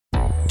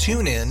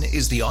TuneIn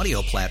is the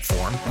audio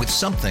platform with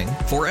something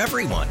for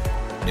everyone.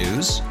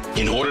 News.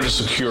 In order to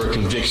secure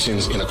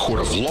convictions in a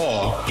court of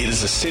law, it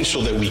is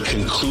essential that we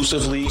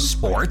conclusively.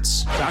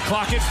 Sports. Got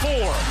clock at 4.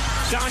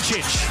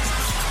 Doncic.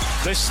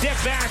 The step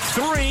back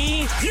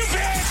 3. You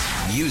bet.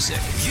 Music.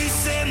 You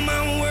set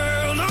my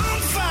world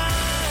on fire.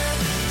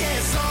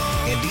 Yes,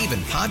 and even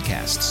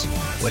podcasts.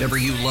 Whatever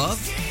you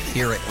love,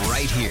 hear it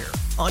right here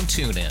on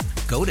TuneIn.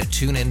 Go to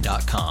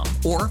TuneIn.com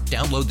or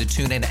download the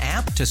TuneIn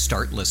app to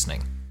start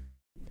listening.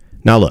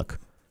 Now look,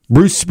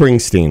 Bruce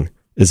Springsteen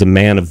is a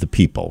man of the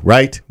people,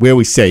 right? We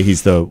always say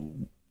he's the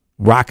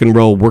rock and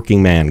roll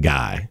working man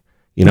guy,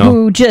 you know?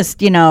 Who just,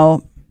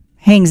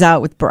 hangs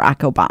out with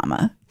Barack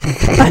Obama.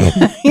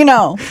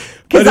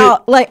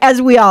 Because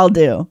as we all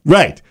do.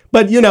 Right.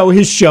 But,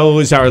 his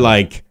shows are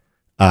like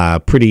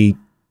pretty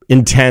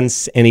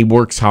intense and he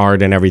works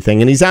hard and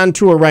everything. And he's on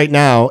tour right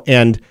now.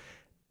 And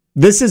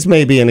this is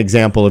maybe an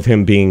example of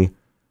him being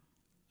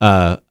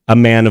a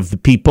man of the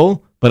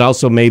people, but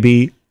also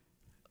maybe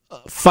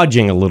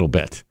fudging a little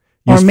bit.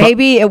 Or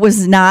maybe it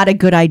was not a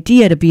good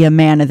idea to be a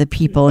man of the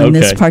people in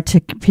this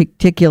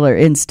particular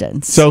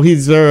instance. So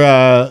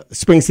their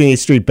Springsteen E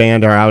Street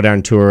Band are out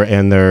on tour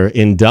and they're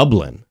in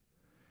Dublin.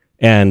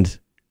 And,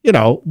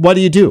 what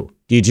do? Do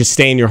you just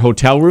stay in your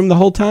hotel room the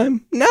whole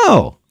time?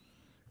 No.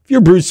 If you're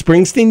Bruce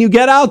Springsteen, you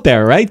get out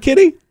there, right,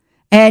 Kitty?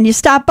 And you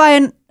stop by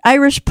an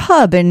Irish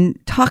pub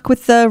and talk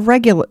with the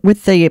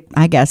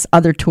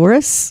other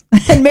tourists.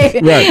 And maybe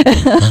right.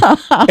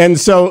 And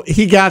so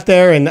he got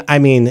there, and I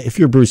mean, if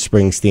you're Bruce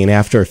Springsteen,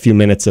 after a few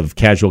minutes of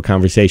casual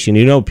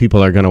conversation,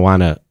 people are going to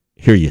want to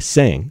hear you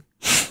sing.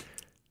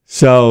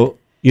 So,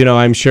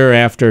 I'm sure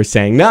after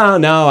saying,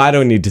 no, I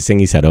don't need to sing,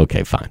 he said,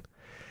 okay, fine.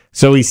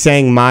 So he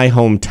sang My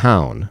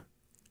Hometown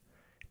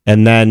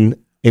and then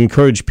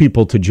encouraged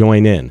people to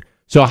join in.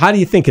 So how do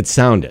you think it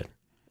sounded?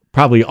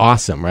 Probably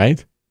awesome,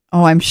 right?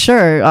 Oh, I'm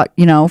sure.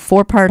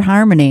 4-part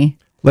harmony.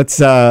 Let's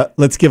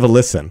give a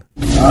listen.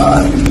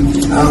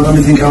 Let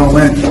me think how it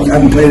went. I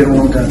haven't played it in a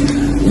long time.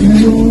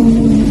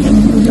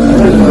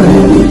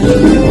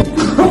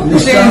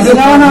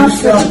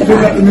 Pick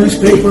up the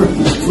newspaper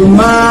for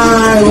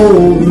my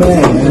old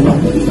man.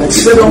 I'd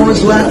sit on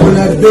his lap with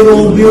that big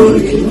old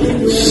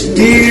Buick,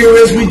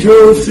 steer as we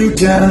drove through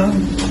town.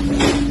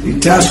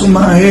 He'd tassel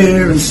my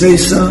hair and say,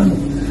 son,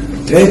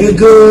 take a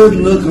good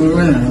look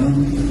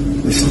around.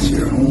 This is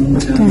your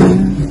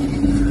hometown.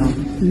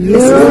 Your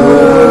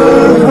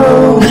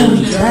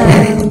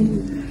hometown.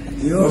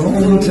 Your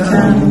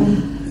hometown.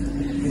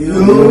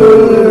 Your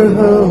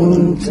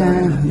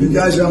hometown. You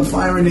guys are on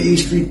fire in the E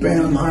Street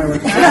Band. I'm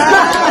hiring.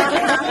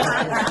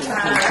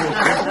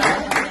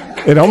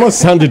 It almost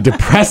sounded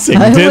depressing,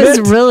 didn't it? It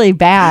was really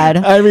bad.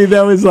 I mean,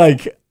 that was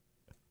like...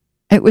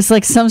 It was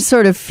like some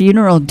sort of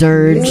funeral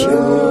dirge.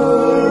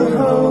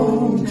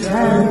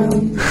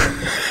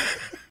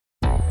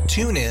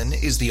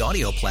 TuneIn is the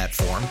audio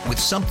platform with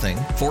something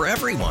for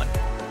everyone.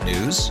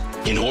 News.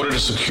 In order to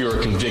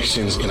secure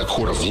convictions in a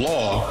court of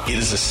law, it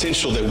is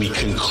essential that we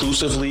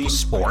conclusively.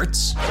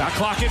 Sports. Got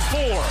clock at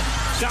 4.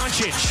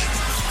 Doncic.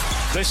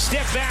 The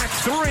step back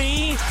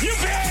 3. You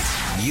bet.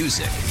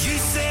 Music. You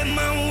set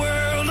my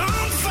world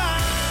on fire.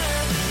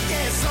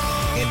 Yes,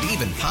 and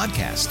even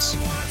podcasts.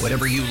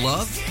 Whatever you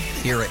love,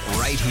 hear it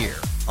right here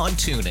on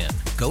TuneIn.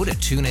 Go to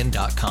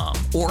TuneIn.com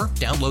or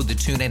download the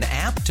TuneIn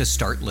app to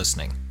start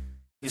listening.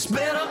 It's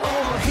better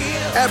over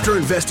here. After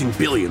investing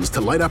billions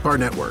to light up our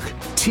network,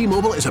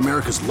 T-Mobile is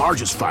America's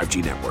largest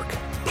 5G network.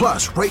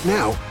 Plus, right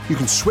now, you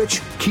can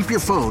switch, keep your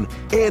phone,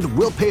 and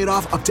we'll pay it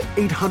off up to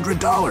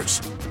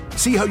 $800.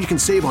 See how you can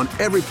save on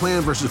every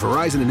plan versus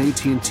Verizon and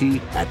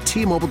AT&T at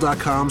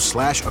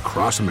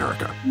T-Mobile.com/across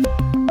America.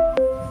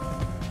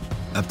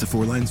 Up to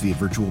 4 lines via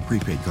virtual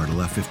prepaid card.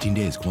 Allow 15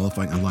 days.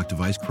 Qualifying unlocked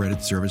device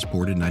credit service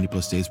ported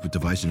 90+ states with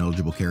device and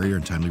eligible carrier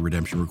and timely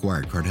redemption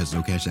required. Card has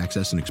no cash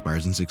access and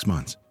expires in 6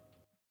 months.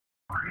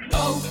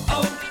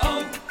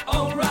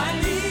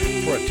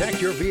 O'Reilly. Protect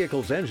your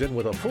vehicle's engine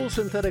with a full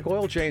synthetic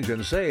oil change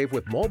and save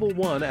with Mobile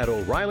One at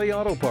O'Reilly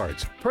Auto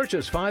Parts.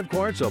 Purchase 5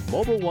 quarts of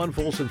Mobile One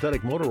full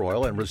synthetic motor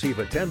oil and receive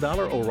a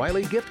 $10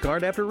 O'Reilly gift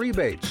card after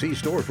rebate. See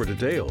store for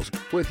details.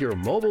 With your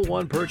Mobile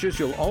One purchase,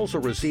 you'll also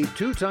receive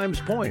 2 times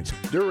points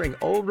during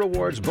O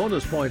Rewards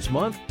Bonus Points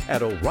Month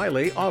at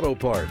O'Reilly Auto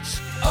Parts.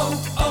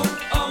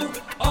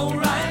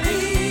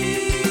 O'Reilly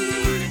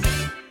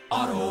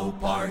Auto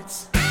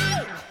Parts.